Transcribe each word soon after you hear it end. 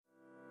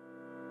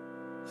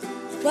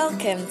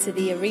Welcome to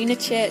the Arena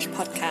Church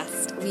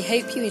podcast. We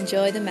hope you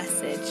enjoy the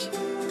message.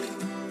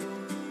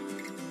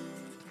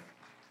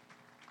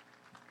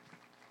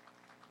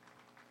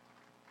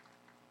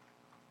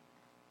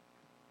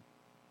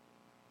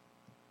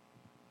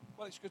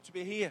 Well, it's good to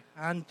be here,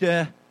 and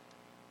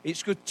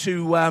it's good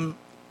to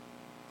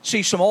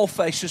see some old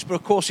faces, but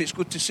of course it's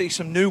good to see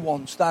some new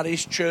ones. That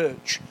is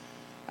church.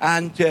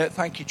 And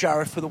thank you,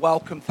 Jared, for the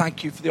welcome.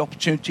 Thank you for the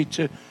opportunity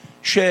to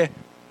share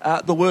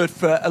the word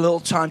for a little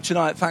time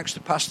tonight. Thanks to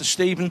Pastor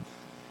Stephen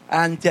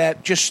and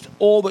just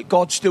all that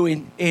God's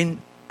doing in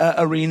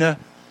Arena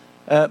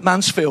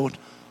Mansfield.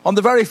 On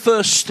the very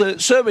first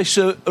service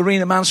at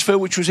Arena Mansfield,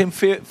 which was in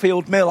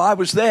Field Mill, I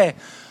was there.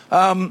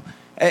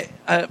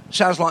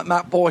 Sounds like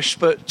Matt Boyce,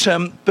 but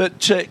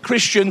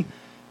Christian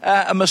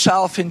and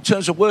myself, in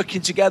terms of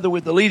working together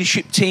with the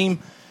leadership team,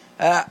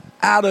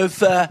 out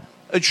of a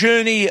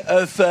journey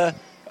of a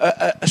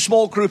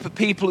small group of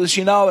people, as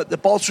you know, at the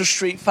Balter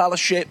Street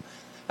Fellowship,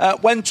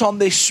 went on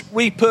this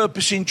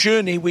repurposing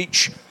journey,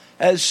 which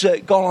has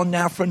gone on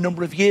now for a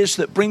number of years,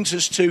 that brings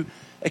us to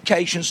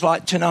occasions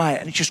like tonight,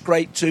 and it's just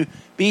great to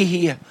be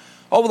here.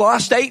 Over the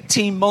last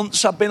 18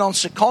 months, I've been on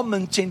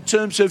secondment in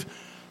terms of,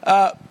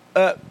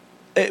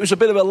 it was a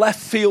bit of a left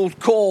field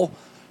call,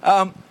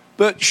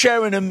 but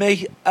Sharon and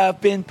me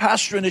have been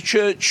pastoring a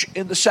church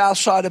in the south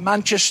side of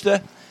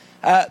Manchester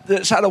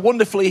that's had a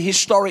wonderfully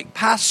historic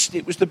past.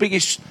 It was the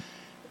biggest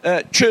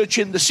church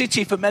in the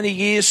city for many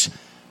years,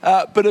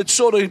 but had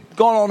sort of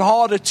gone on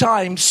harder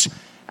times.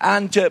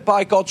 And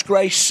by God's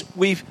grace,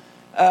 we've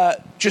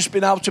just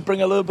been able to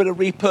bring a little bit of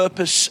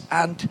repurpose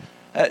and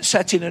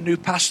set in a new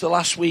pastor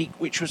last week,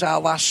 which was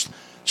our last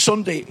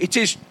Sunday.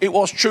 It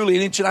was truly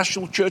an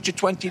international church of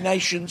 20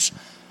 nations.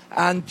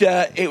 And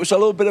it was a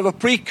little bit of a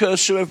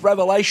precursor of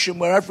Revelation,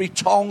 where every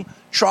tongue,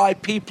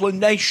 tribe, people and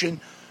nation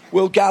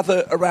will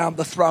gather around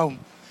the throne.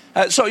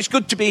 So it's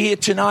good to be here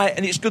tonight,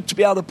 and it's good to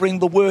be able to bring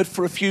the word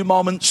for a few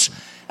moments.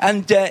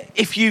 And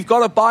if you've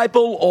got a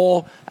Bible,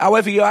 or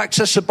however you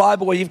access a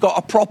Bible, where you've got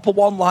a proper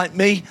one like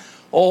me,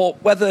 or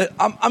whether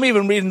I'm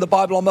even reading the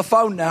Bible on my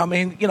phone now. I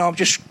mean, you know, I'm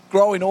just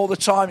growing all the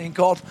time in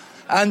God.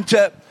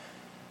 But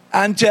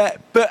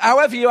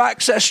however you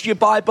access your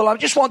Bible, I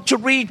just want to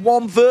read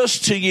one verse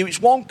to you.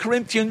 It's 1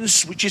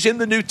 Corinthians, which is in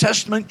the New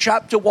Testament,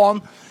 chapter 1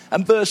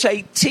 and verse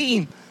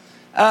 18.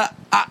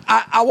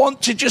 I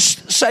want to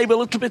just save a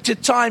little bit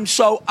of time,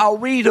 so I'll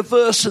read a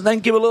verse and then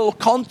give a little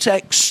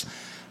context,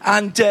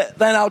 and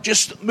then I'll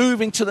just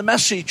move into the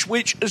message,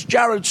 which, as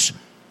Jared's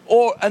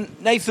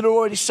and Nathan have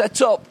already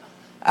set up,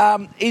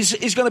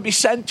 is going to be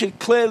centered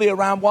clearly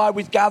around why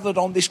we've gathered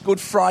on this Good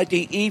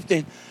Friday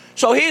evening.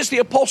 So here's the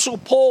Apostle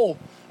Paul,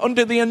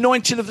 under the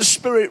anointing of the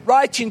Spirit,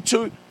 writing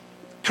to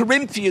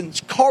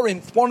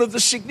Corinth, one of the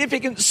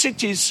significant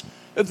cities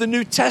of the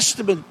New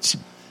Testament.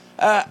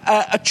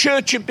 A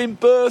church had been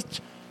birthed,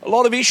 a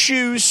lot of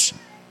issues,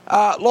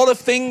 a lot of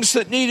things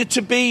that needed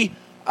to be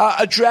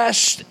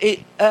addressed.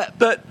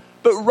 But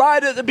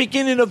right at the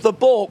beginning of the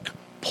book,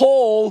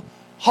 Paul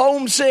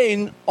homes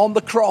in on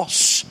the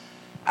cross.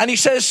 And he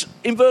says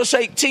in verse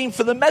 18,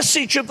 "For the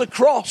message of the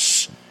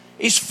cross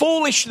is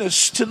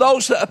foolishness to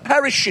those that are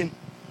perishing,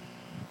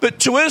 but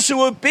to us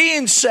who are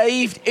being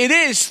saved, it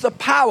is the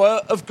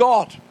power of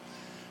God."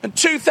 And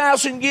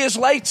 2,000 years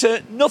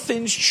later,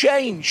 nothing's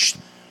changed.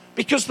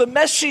 Because the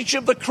message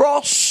of the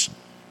cross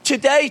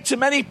today, to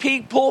many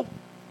people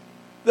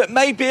that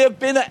maybe have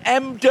been at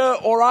EMDA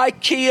or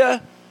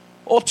IKEA,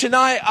 or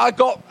tonight I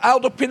got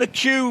held up in a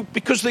queue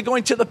because they're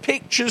going to the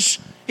pictures,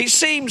 it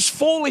seems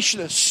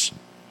foolishness.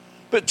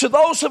 But to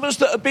those of us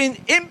that have been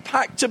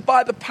impacted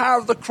by the power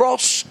of the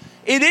cross,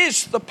 it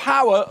is the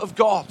power of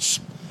God.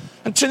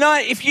 And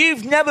tonight, if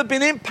you've never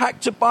been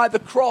impacted by the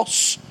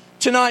cross,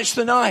 tonight's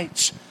the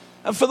night.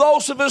 And for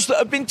those of us that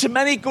have been to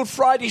many Good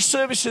Friday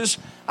services,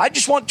 I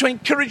just want to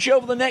encourage you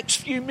over the next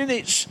few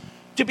minutes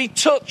to be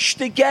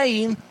touched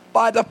again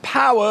by the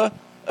power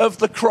of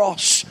the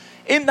cross.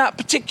 In that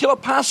particular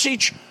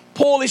passage,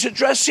 Paul is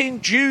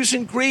addressing Jews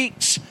and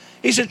Greeks.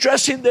 He's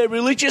addressing their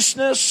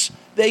religiousness,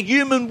 their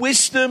human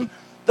wisdom,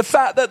 the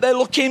fact that they're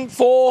looking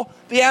for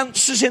the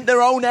answers in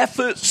their own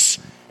efforts.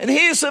 And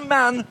here's a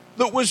man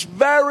that was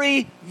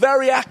very,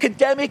 very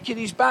academic in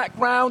his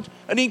background,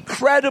 an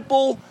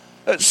incredible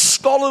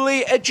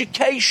scholarly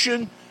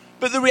education.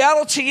 But the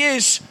reality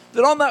is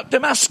that on that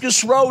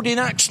Damascus road in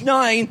Acts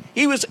 9,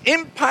 he was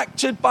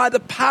impacted by the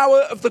power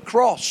of the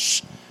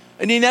cross,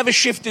 and he never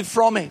shifted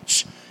from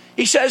it.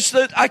 He says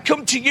that I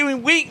come to you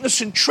in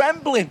weakness and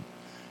trembling,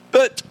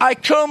 but I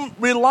come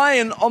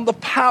relying on the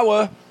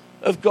power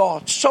of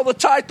God. So the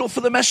title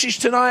for the message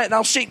tonight, and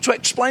I'll seek to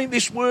explain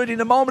this word in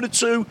a moment or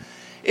two,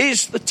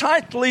 is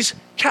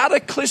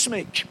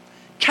cataclysmic.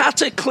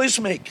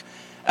 Cataclysmic.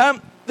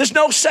 There's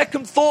no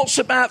second thoughts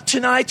about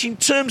tonight in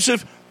terms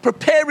of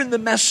preparing the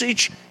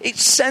message. It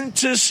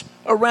centers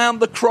around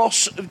the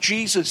cross of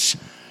Jesus.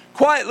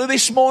 Quietly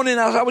this morning,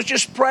 as I was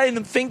just praying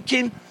and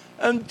thinking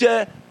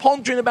and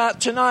pondering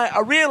about tonight, I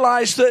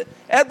realized that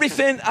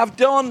Everything I've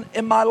done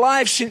in my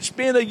life since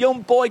being a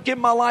young boy,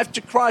 giving my life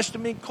to Christ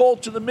and being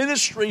called to the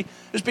ministry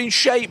has been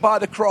shaped by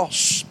the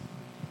cross.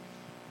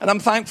 And I'm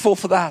thankful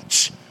for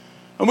that.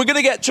 And we're going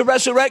to get to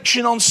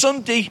resurrection on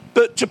Sunday,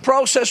 but to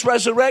process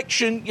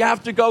resurrection, you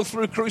have to go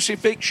through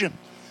crucifixion.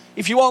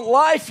 If you want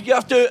life, you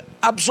have to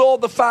absorb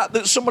the fact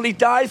that somebody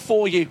died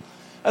for you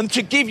and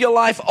to give your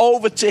life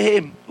over to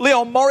him.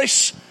 Leon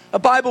Morris, a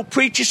Bible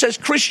preacher, says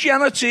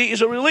Christianity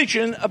is a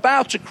religion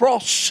about a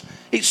cross.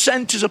 It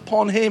centers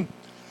upon him.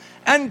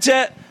 And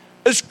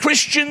as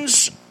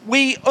Christians,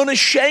 we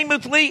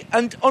unashamedly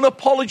and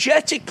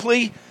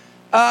unapologetically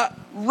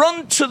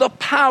run to the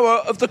power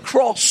of the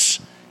cross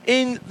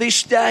in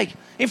this day.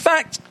 In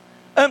fact,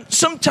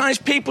 sometimes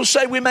people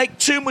say we make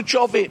too much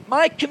of it.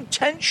 My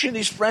contention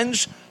is,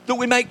 friends, that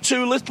we make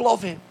too little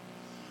of it.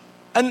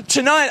 And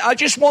tonight I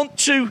just want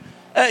to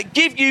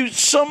give you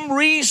some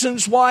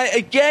reasons why,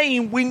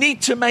 again, we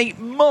need to make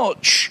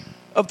much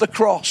of the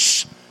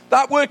cross.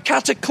 That word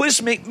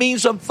cataclysmic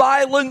means a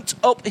violent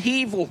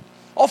upheaval.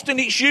 Often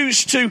it's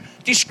used to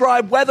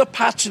describe weather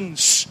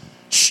patterns,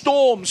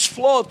 storms,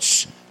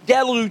 floods,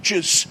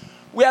 deluges.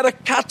 We had a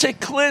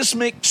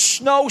cataclysmic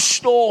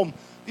snowstorm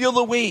the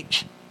other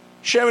week.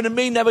 Sharon and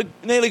me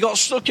nearly got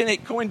stuck in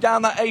it coming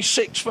down that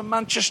A6 from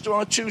Manchester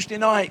on a Tuesday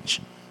night.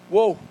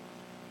 Whoa,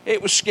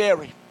 it was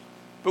scary,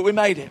 but we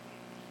made it.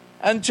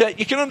 And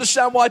you can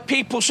understand why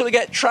people sort of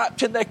get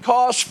trapped in their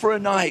cars for a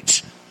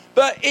night.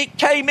 But it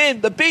came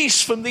in, the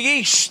beast from the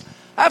east.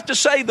 I have to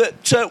say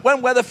that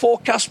when weather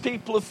forecast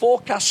people have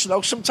forecast snow,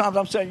 sometimes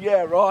I'm saying,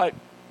 yeah, right.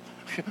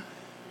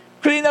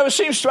 Because it never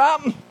seems to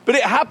happen. But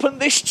it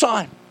happened this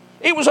time.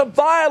 It was a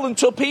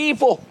violent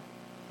upheaval.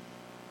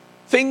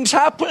 Things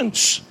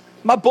happened.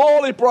 My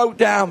boiler broke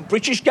down.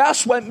 British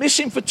Gas went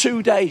missing for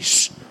 2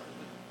 days.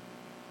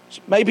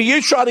 Maybe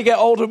you try to get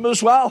hold of them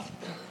as well.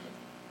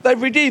 They've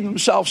redeemed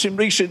themselves in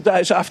recent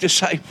days, I have to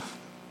say.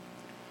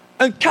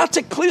 And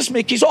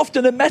cataclysmic is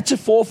often a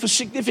metaphor for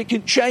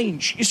significant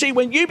change. You see,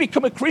 when you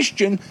become a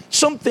Christian,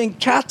 something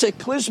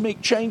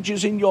cataclysmic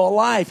changes in your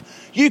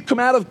life. You come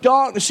out of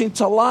darkness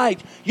into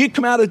light. You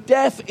come out of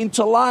death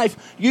into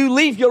life. You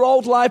leave your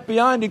old life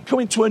behind and come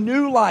into a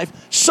new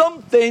life.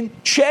 Something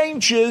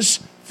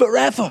changes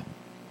forever.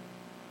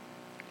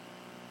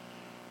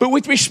 But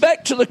with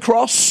respect to the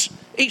cross,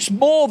 it's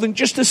more than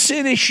just a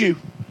sin issue.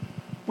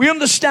 We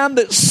understand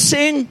that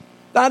sin,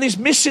 that is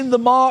missing the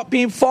mark,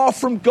 being far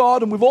from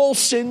God, and we've all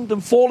sinned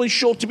and fallen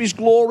short of his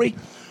glory.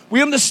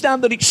 We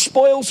understand that it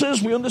spoils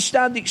us. We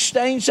understand it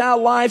stains our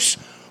lives.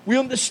 We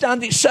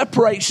understand it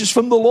separates us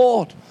from the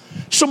Lord.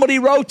 Somebody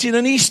wrote in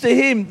an Easter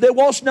hymn, there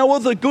was no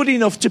other good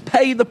enough to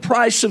pay the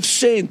price of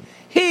sin.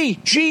 He,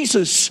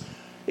 Jesus,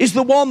 is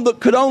the one that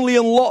could only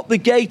unlock the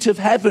gate of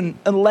heaven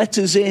and let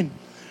us in.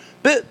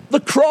 But the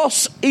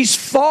cross is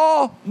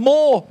far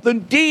more than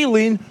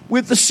dealing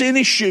with the sin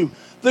issue.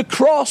 The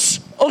cross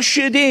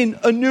ushered in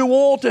a new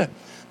order.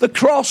 The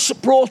cross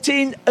brought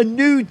in a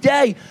new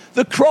day.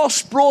 The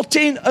cross brought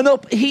in an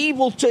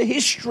upheaval to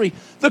history.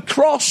 The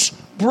cross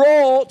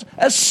brought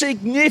a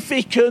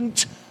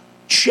significant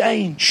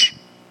change.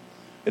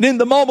 And in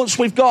the moments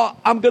we've got,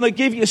 I'm going to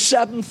give you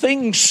 7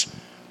 things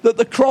that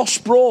the cross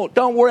brought.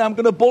 Don't worry, I'm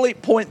going to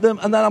bullet point them,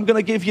 and then I'm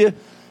going to give you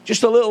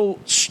just a little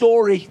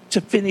story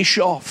to finish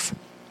off.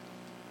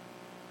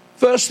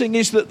 First thing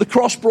is that the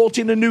cross brought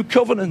in a new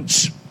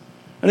covenant.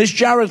 And as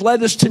Jared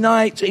led us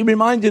tonight, he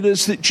reminded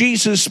us that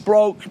Jesus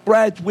broke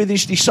bread with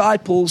his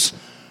disciples.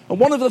 And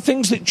one of the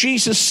things that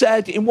Jesus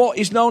said in what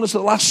is known as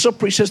the Last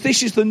Supper, he says,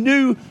 this is the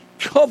new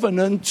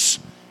covenant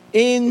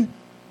in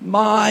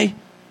my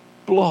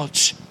blood.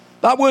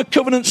 That word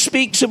covenant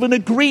speaks of an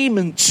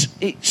agreement.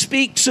 It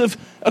speaks of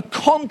a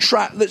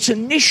contract that's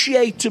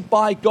initiated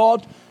by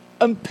God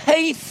and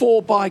paid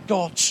for by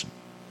God.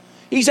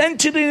 He's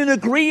entered in an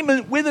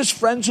agreement with us,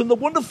 friends, and the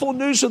wonderful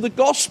news of the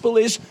gospel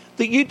is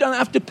that you don't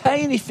have to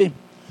pay anything.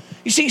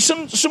 You see,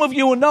 some of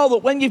you will know that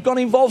when you've got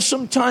involved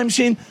sometimes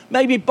in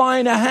maybe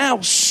buying a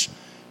house,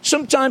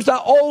 sometimes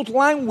that old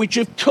language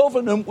of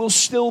covenant will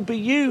still be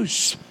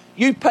used.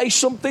 You pay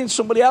something,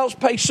 somebody else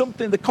pays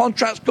something, the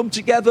contracts come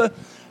together,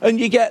 and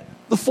you get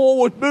the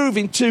forward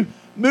moving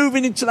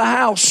into the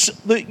house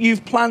that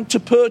you've planned to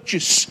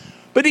purchase.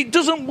 But it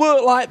doesn't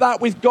work like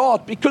that with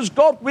God, because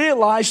God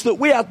realized that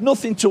we had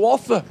nothing to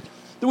offer.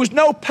 There was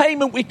no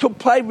payment we could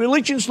pay.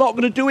 Religion's not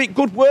going to do it.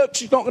 Good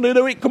works is not going to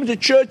do it. Coming to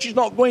church is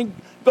not going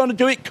to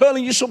do it.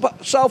 Curling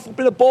yourself up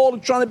in a ball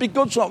and trying to be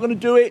good is not going to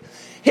do it.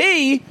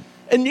 He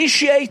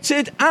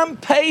initiated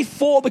and paid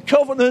for the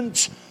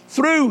covenant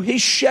through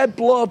his shed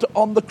blood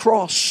on the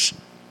cross.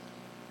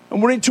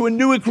 And we're into a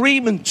new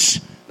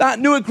agreement. That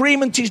new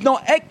agreement is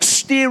not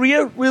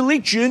exterior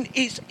religion,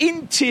 it's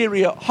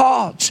interior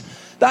heart.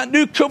 That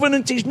new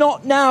covenant is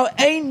not now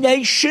a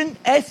nation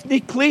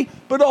ethnically,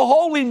 but a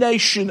holy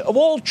nation of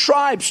all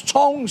tribes,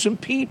 tongues,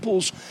 and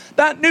peoples.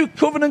 That new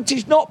covenant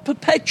is not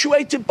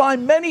perpetuated by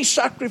many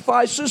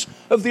sacrifices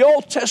of the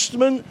Old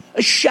Testament,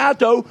 a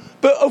shadow,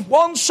 but of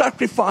one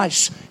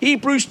sacrifice.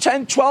 Hebrews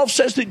 10:12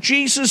 says that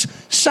Jesus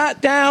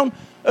sat down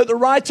at the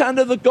right hand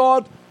of the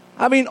God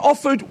having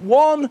offered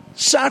one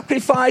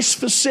sacrifice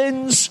for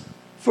sins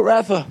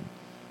forever.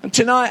 And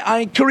tonight I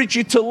encourage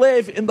you to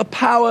live in the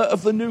power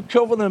of the new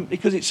covenant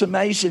because it's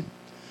amazing.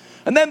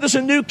 And then there's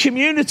a new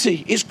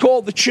community. It's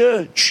called the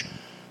church.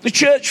 The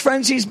church,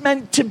 friends, is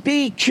meant to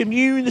be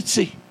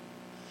community.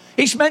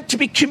 It's meant to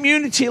be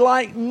community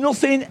like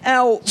nothing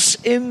else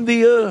in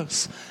the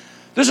earth.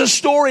 There's a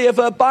story of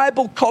a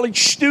Bible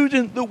college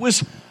student that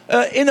was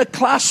in a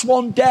class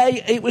one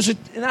day. It was an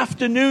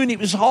afternoon. It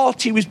was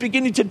hot. He was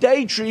beginning to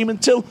daydream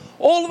until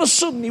all of a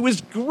sudden he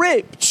was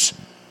gripped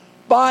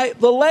by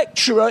the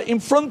lecturer in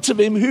front of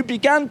him who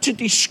began to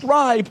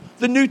describe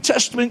the New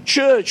Testament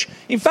church.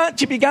 In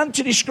fact, he began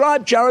to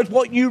describe, Jared,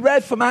 what you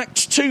read from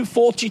Acts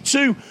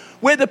 2:42,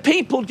 where the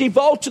people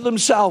devoted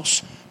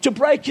themselves to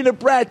breaking of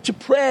bread, to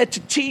prayer, to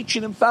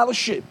teaching and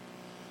fellowship.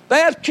 They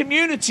had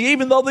community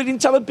even though they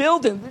didn't have a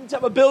building. They didn't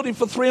have a building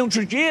for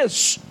 300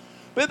 years.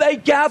 But they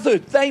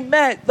gathered, they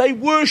met, they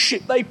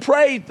worshipped, they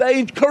prayed, they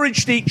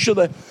encouraged each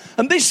other.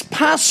 And this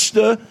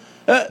pastor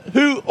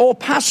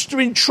pastor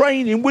in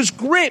training was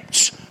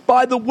gripped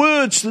by the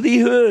words that he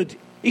heard.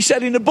 He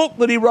said in a book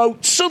that he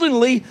wrote,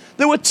 "Suddenly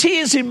there were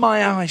tears in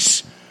my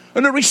eyes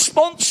and a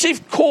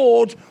responsive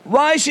chord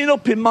rising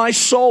up in my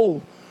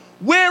soul.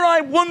 Where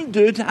I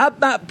wondered, had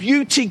that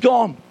beauty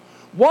gone?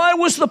 Why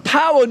was the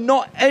power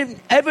not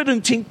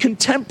evident in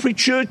contemporary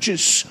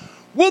churches?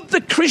 Would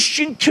the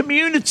Christian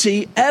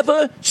community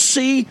ever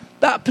see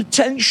that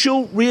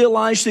potential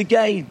realized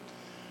again?"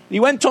 He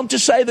went on to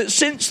say that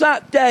since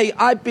that day,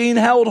 I've been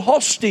held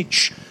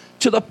hostage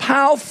to the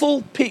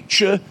powerful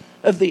picture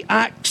of the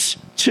Acts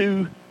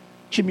 2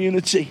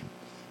 community.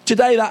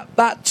 Today,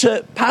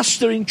 that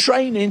pastor in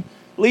training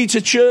leads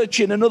a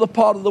church in another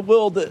part of the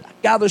world that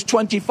gathers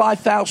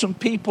 25,000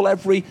 people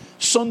every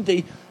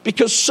Sunday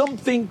because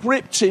something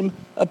gripped him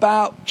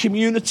about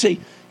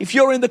community. If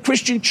you're in the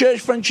Christian church,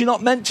 friends, you're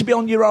not meant to be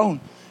on your own.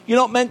 You're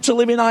not meant to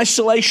live in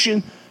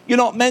isolation. You're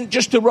not meant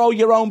just to row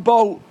your own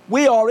boat.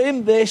 We are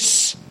in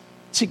this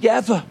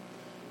together.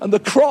 And the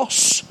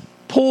cross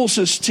pulls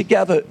us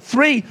together.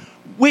 3,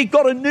 we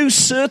got a new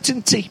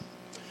certainty.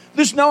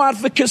 There's no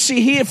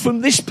advocacy here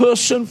from this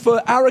person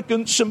for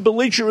arrogance and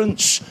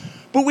belligerence.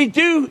 But we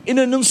do, in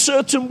an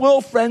uncertain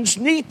world, friends,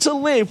 need to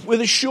live with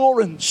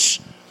assurance.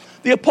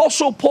 The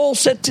Apostle Paul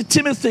said to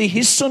Timothy,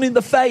 his son in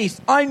the faith,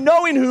 "I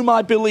know in whom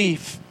I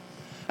believe,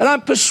 and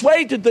I'm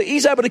persuaded that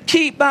he's able to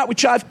keep that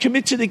which I've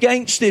committed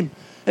against him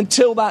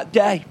until that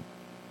day."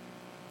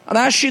 And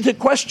I ask you the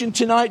question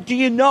tonight, do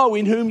you know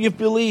in whom you've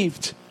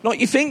believed? Not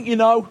you think you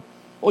know,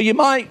 or you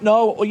might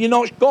know, or you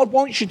know. God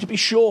wants you to be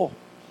sure.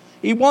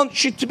 He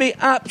wants you to be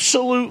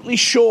absolutely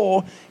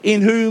sure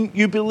in whom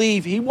you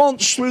believe. He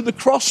wants, through the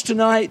cross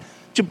tonight,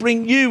 to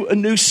bring you a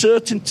new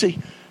certainty.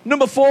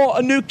 Number 4,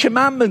 a new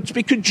commandment,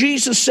 because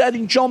Jesus said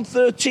in John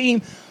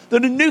 13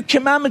 that a new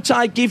commandment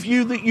I give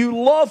you, that you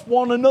love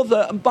one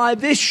another, and by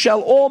this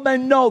shall all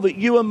men know that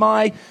you are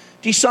my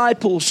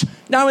disciples.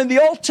 Now, in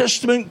the Old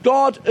Testament,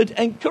 God had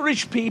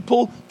encouraged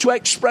people to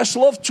express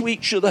love to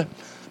each other.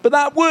 But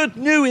that word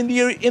new in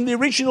the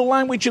original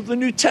language of the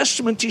New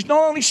Testament is not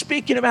only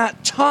speaking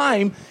about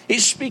time,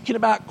 it's speaking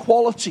about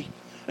quality.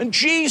 And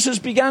Jesus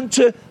began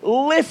to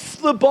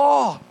lift the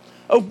bar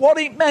of what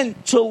it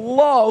meant to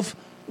love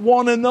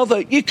one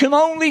another. You can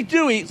only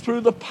do it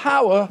through the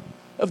power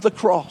of the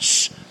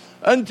cross.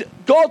 And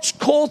God's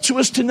call to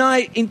us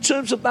tonight in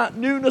terms of that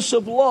newness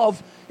of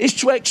love is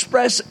to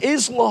express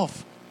his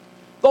love.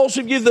 Those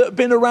of you that have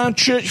been around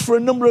church for a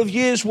number of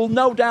years will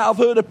no doubt have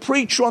heard a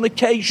preacher on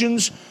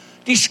occasions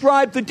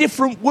describe the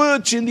different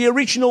words in the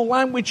original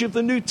language of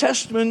the New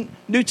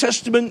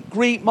Testament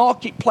Greek,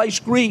 marketplace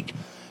Greek,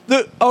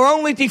 that are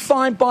only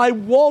defined by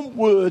one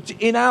word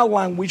in our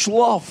language,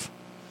 love.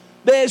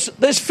 There's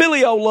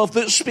phileo love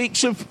that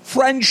speaks of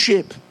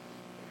friendship.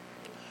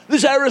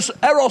 There's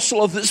eros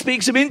love that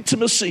speaks of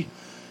intimacy.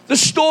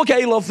 There's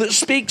storge love that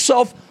speaks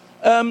of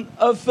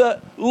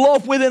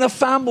love within a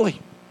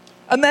family.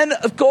 And then,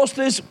 of course,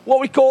 there's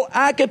what we call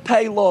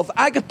agape love.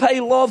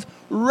 Agape love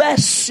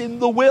rests in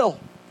the will.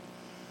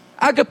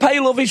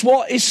 Agape love is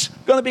what is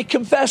going to be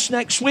confessed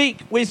next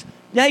week with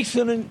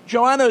Nathan and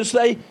Joanna as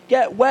they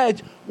get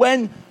wed.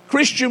 When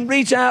Christian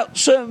reads out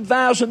certain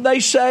vows and they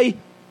say,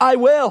 "I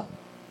will."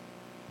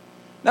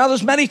 Now,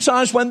 there's many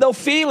times when they'll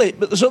feel it,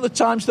 but there's other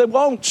times they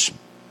won't.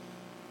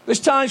 There's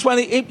times when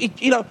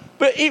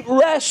but it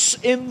rests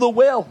in the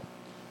will.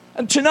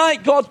 And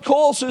tonight, God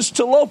calls us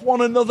to love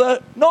one another,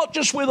 not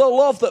just with a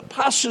love that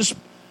passes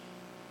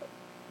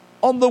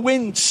on the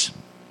winds,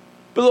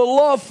 but a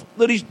love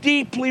that is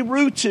deeply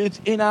rooted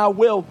in our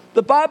will.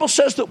 The Bible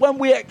says that when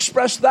we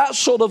express that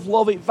sort of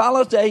love, it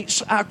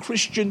validates our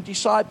Christian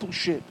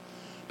discipleship.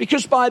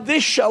 Because by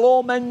this shall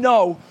all men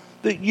know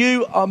that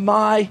you are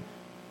my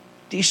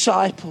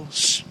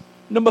disciples.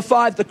 Number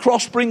 5, the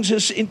cross brings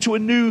us into a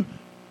new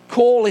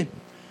calling.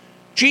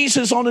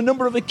 Jesus, on a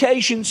number of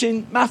occasions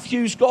in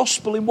Matthew's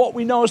Gospel, in what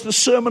we know as the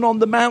Sermon on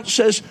the Mount,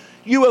 says,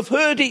 "You have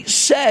heard it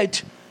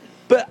said,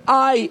 but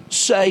I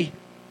say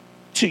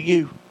to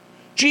you."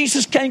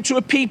 Jesus came to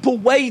a people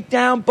weighed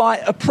down by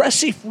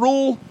oppressive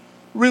rule,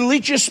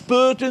 religious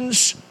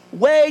burdens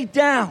way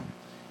down.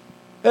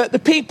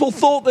 The people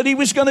thought that he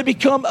was going to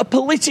become a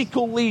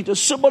political leader,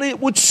 somebody that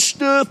would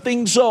stir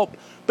things up.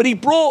 But he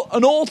brought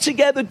an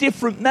altogether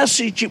different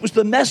message. It was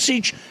the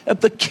message of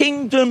the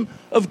kingdom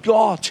of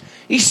God.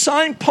 He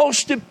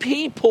signposted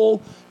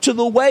people to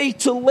the way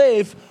to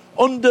live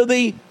under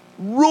the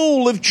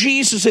rule of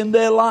Jesus in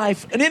their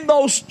life. And in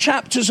those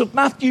chapters of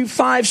Matthew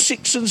 5,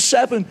 6, and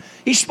 7,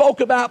 he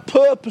spoke about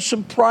purpose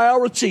and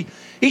priority.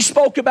 He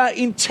spoke about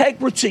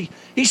integrity.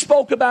 He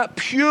spoke about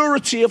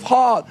purity of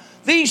heart.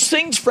 These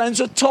things,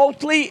 friends, are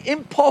totally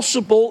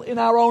impossible in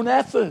our own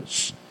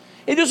efforts.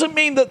 It doesn't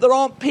mean that there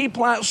aren't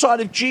people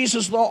outside of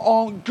Jesus that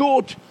aren't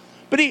good.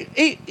 But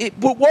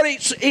what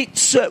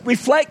it's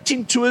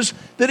reflecting to us,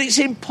 that it's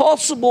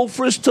impossible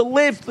for us to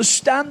live the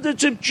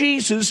standards of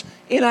Jesus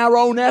in our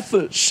own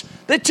efforts.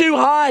 They're too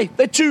high,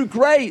 they're too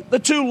great, they're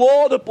too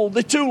laudable,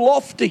 they're too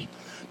lofty.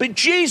 But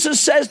Jesus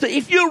says that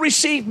if you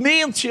receive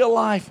me into your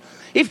life,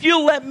 if you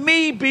let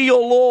me be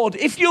your Lord,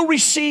 if you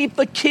receive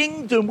the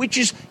kingdom, which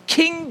is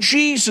King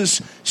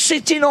Jesus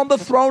sitting on the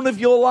throne of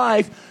your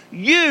life,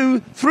 you,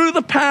 through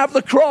the power of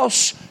the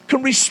cross,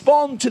 can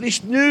respond to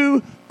this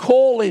new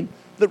calling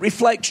that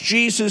reflects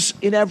Jesus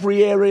in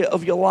every area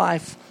of your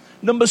life.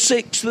 Number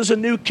 6, there's a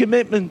new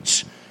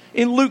commitment.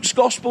 In Luke's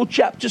Gospel,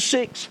 chapter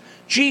 6,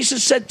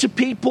 Jesus said to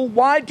people,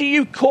 "Why do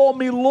you call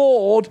me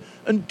Lord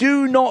and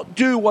do not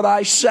do what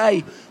I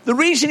say?" The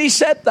reason he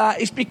said that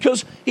is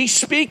because he's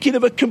speaking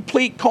of a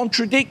complete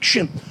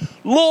contradiction.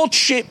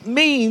 Lordship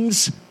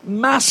means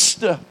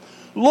master.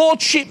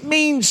 Lordship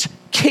means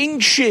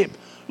kingship.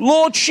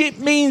 Lordship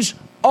means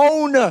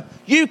owner.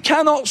 You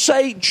cannot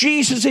say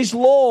Jesus is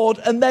Lord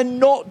and then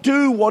not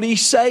do what he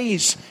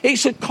says.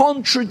 It's a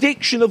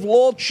contradiction of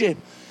lordship.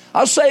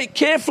 I'll say it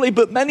carefully,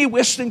 but many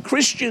Western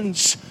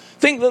Christians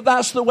think that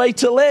that's the way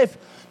to live.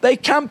 They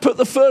camp at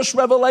the first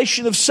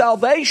revelation of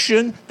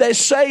salvation. They're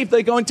saved,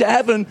 they're going to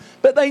heaven,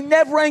 but they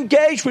never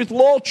engage with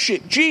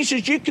lordship.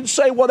 Jesus, you can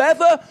say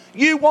whatever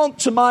you want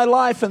to my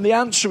life, and the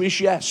answer is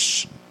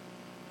yes.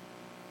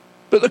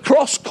 But the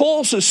cross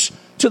calls us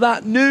to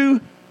that new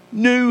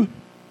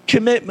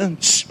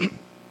commitment.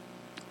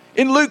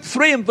 In Luke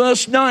 3 and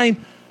verse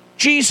 9,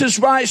 Jesus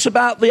writes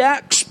about the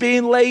axe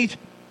being laid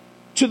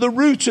to the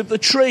root of the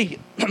tree.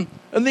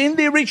 And in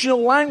the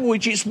original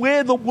language, it's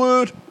where the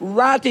word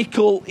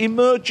radical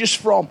emerges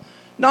from.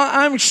 Now,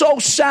 I'm so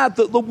sad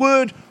that the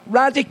word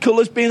radical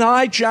has been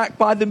hijacked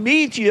by the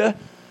media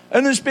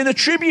and has been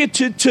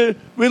attributed to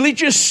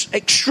religious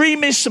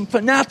extremists and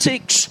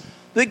fanatics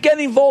that get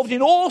involved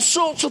in all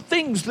sorts of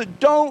things that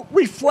don't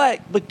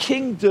reflect the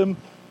kingdom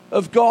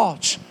of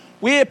God.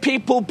 We hear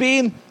people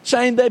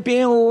saying they're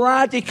being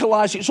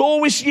radicalized. It's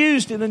always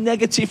used in a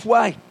negative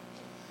way.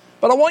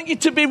 But I want you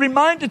to be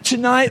reminded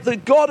tonight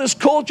that God has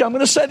called you. I'm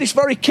going to say this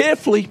very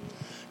carefully.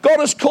 God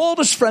has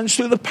called us, friends,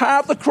 through the power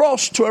of the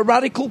cross to a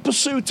radical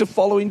pursuit of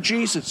following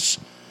Jesus.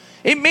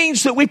 It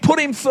means that we put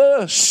him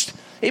first.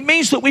 It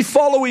means that we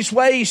follow his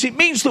ways. It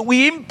means that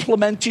we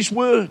implement his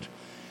word.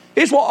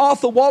 Here's what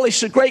Arthur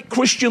Wallis, a great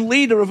Christian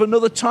leader of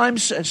another time,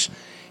 says.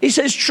 He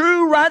says,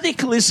 true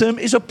radicalism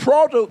is a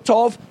product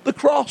of the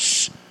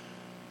cross.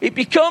 It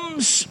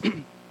becomes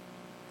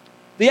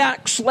the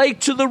axe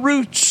laid to the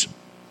roots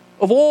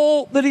of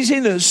all that is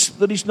in us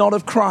that is not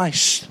of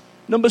Christ.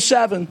 Number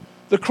 7,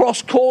 the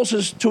cross calls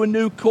us to a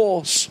new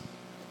course.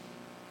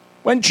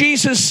 When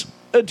Jesus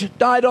had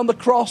died on the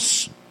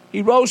cross,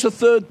 he rose the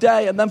third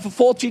day, and then for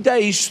 40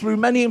 days, through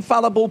many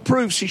infallible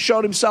proofs, he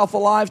showed himself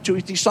alive to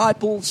his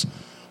disciples.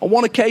 On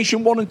one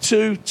occasion, 1 and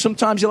 2,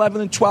 sometimes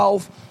 11 and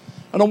 12,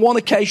 and on one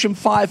occasion,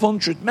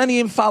 500. Many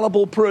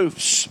infallible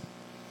proofs.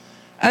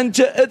 And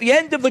at the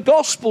end of the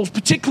Gospels,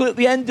 particularly at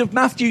the end of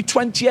Matthew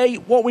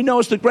 28, what we know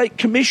as the Great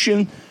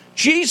Commission,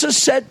 Jesus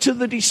said to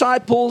the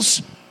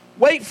disciples,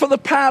 wait for the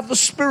power of the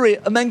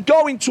Spirit and then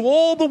go into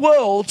all the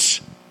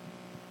worlds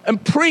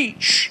and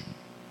preach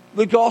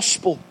the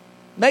gospel,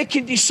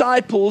 making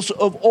disciples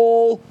of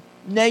all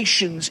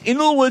nations. In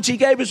other words, he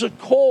gave us a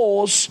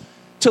cause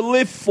to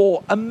live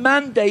for, a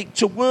mandate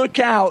to work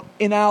out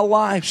in our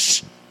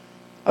lives.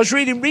 I was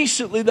reading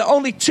recently that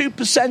only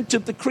 2%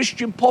 of the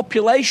Christian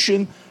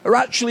population are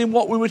actually in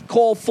what we would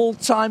call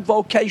full-time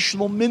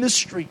vocational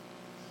ministry.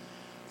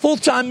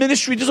 Full-time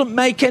ministry doesn't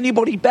make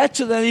anybody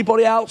better than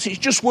anybody else. It's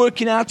just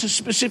working out a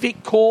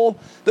specific call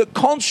that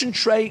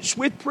concentrates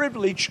with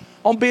privilege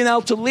on being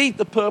able to lead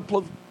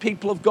the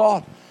people of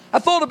God. I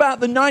thought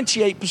about the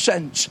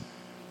 98%.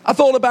 I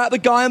thought about the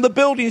guy on the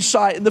building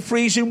site in the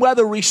freezing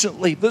weather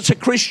recently that's a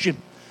Christian.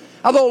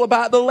 I thought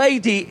about the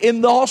lady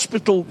in the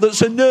hospital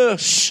that's a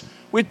nurse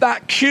with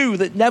that queue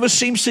that never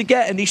seems to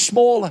get any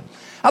smaller.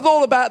 I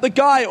thought about the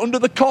guy under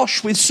the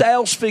cosh with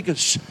sales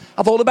figures.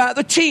 I thought about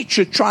the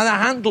teacher trying to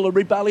handle a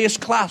rebellious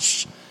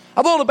class.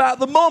 I thought about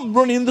the mum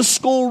running the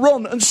school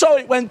run. And so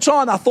it went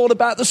on. I thought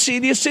about the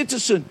senior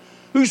citizen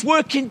whose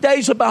working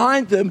days are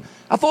behind them.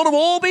 I thought of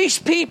all these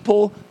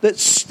people that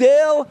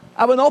still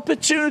have an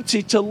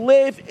opportunity to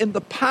live in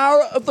the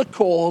power of the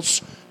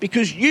cause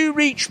because you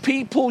reach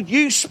people,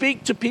 you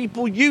speak to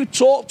people, you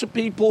talk to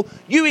people,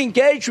 you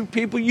engage with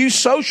people, you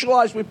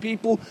socialize with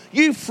people,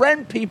 you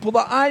friend people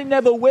that I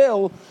never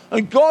will.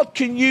 And God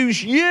can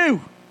use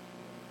you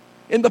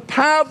in the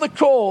power of the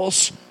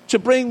cause to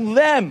bring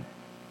them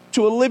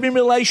to a living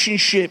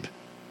relationship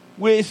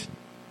with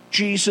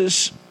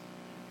Jesus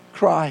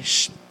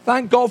Christ.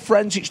 Thank God,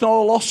 friends, it's not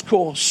a lost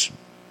cause.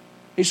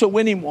 It's a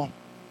winning one.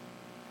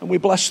 And we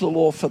bless the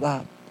Lord for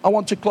that. I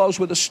want to close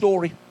with a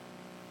story.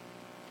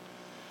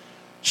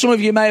 Some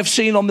of you may have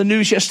seen on the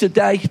news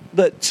yesterday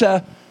that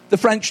the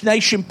French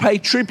nation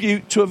paid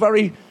tribute to a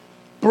very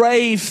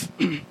brave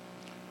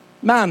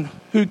man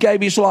who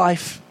gave his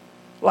life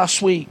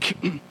last week.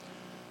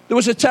 There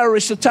was a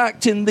terrorist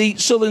attack in the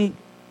southern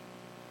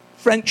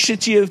French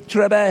city of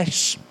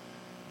Treves.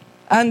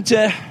 And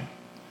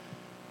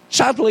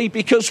sadly,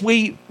 because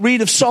we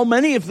read of so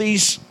many of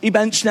these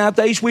events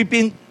nowadays, we've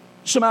been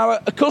somehow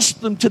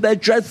accustomed to their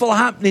dreadful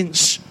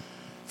happenings,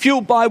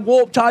 fueled by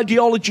warped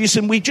ideologies,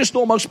 and we just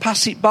almost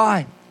pass it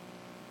by.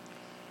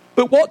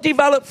 But what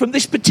developed from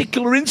this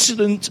particular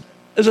incident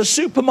as a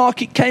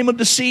supermarket came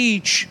under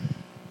siege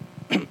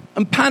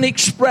and panic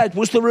spread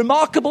was the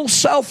remarkable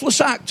selfless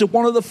act of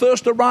one of the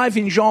first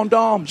arriving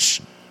gendarmes,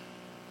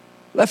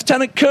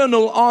 Lieutenant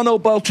Colonel Arnaud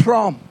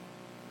Beltrame.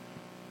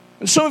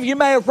 And some of you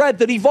may have read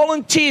that he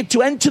volunteered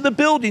to enter the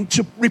building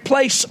to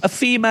replace a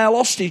female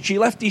hostage. He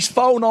left his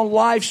phone on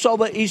live so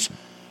that his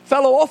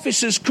fellow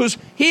officers could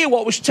hear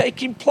what was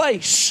taking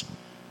place.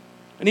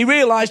 And he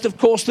realized, of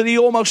course, that he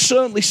almost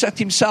certainly set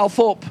himself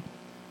up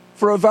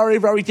for a very,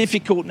 very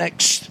difficult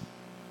next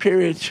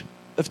period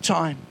of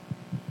time.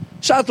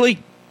 Sadly,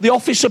 the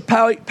officer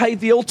paid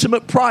the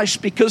ultimate price,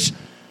 because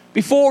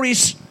before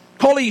his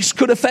colleagues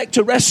could effect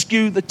a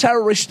rescue, the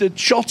terrorist had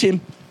shot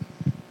him,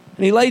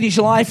 and he laid his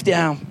life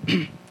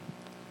down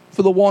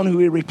for the one who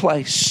he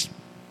replaced.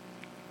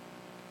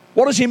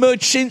 What has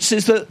emerged since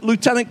is that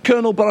Lieutenant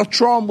Colonel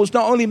Beltrame was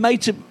not only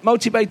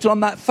motivated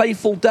on that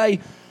fateful day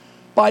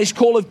by his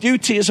call of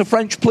duty as a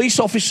French police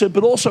officer,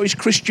 but also his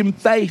Christian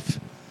faith.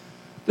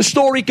 The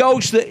story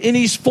goes that in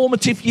his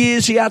formative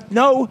years he had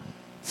no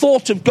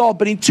thought of God,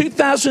 but in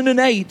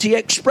 2008 he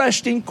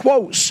expressed, in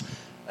quotes,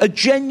 a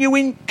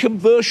genuine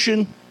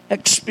conversion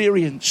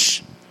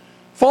experience.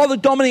 Father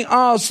Dominic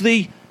Ars,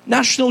 the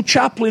national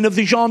chaplain of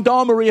the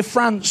Gendarmerie of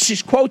France,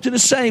 is quoted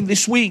as saying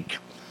this week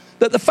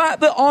that the fact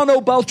that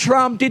Arnaud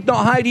Beltrame did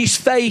not hide his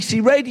faith, he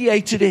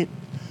radiated it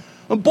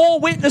and bore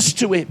witness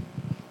to it.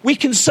 We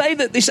can say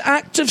that this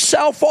act of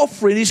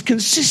self-offering is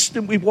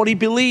consistent with what he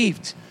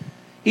believed.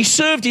 He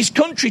served his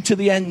country to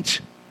the end,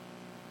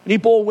 and he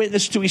bore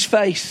witness to his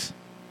faith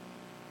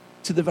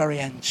to the very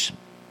end.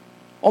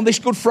 On this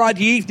Good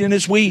Friday evening,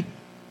 as we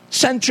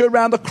centre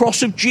around the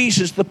cross of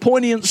Jesus, the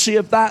poignancy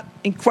of that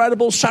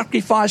incredible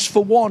sacrifice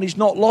for one is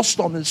not lost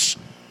on us.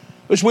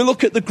 As we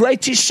look at the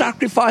greatest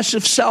sacrifice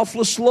of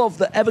selfless love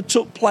that ever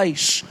took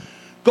place,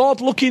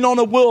 God looking on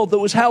a world that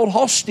was held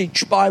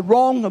hostage by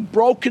wrong and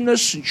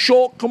brokenness and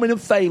shortcoming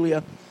and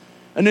failure,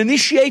 and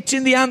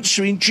initiating the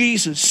answer in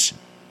Jesus.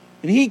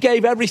 And he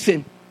gave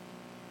everything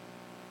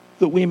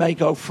that we may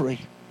go free.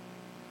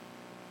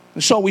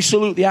 And so we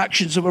salute the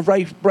actions of a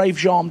brave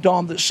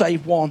gendarme that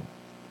saved one.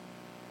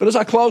 But as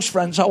I close,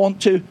 friends, I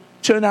want to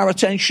turn our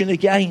attention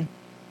again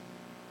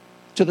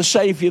to the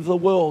Saviour of the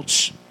world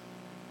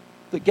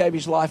that gave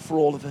his life for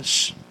all of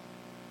us.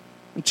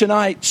 And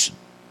tonight,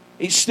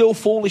 it's still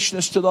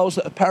foolishness to those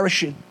that are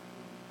perishing.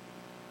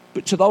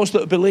 But to those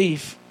that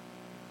believe,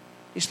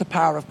 it's the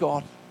power of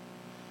God.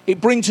 It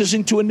brings us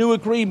into a new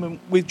agreement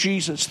with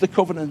Jesus, the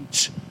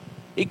covenant.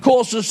 It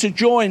causes us to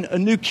join a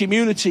new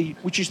community,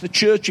 which is the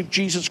Church of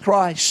Jesus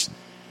Christ.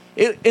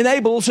 It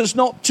enables us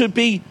not to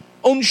be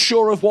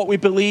unsure of what we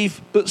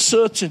believe, but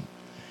certain.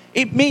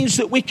 It means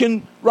that we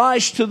can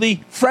rise to the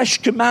fresh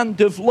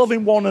command of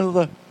loving one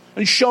another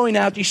and showing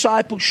our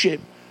discipleship.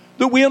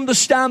 That we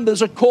understand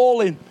there's a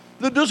calling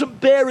that doesn't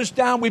bear us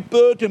down with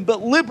burden,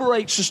 but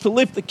liberates us to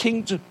live the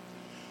kingdom.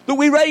 That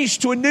we raise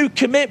to a new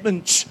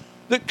commitment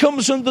that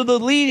comes under the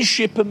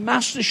leadership and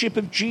mastership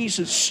of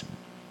Jesus.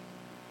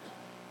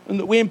 And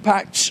that we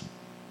impact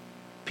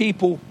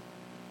people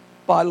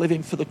by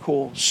living for the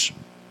cause.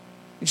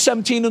 In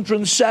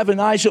 1707,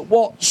 Isaac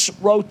Watts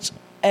wrote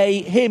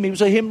a hymn. He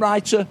was a hymn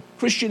writer,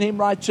 Christian hymn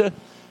writer.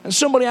 And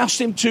somebody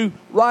asked him to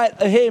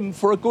write a hymn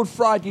for a Good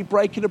Friday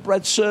breaking of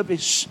bread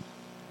service.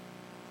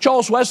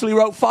 Charles Wesley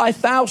wrote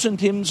 5,000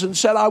 hymns and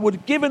said, I would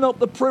have given up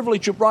the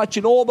privilege of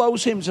writing all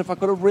those hymns if I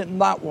could have written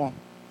that one.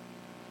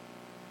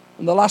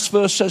 And the last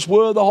verse says,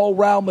 were the whole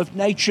realm of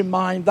nature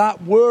mine,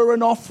 that were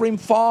an offering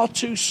far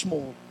too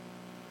small.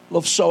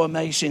 Love so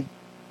amazing,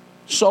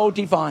 so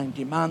divine,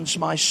 demands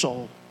my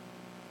soul,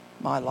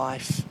 my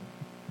life,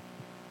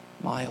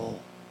 my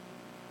all.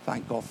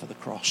 Thank God for the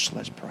cross.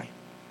 Let's pray.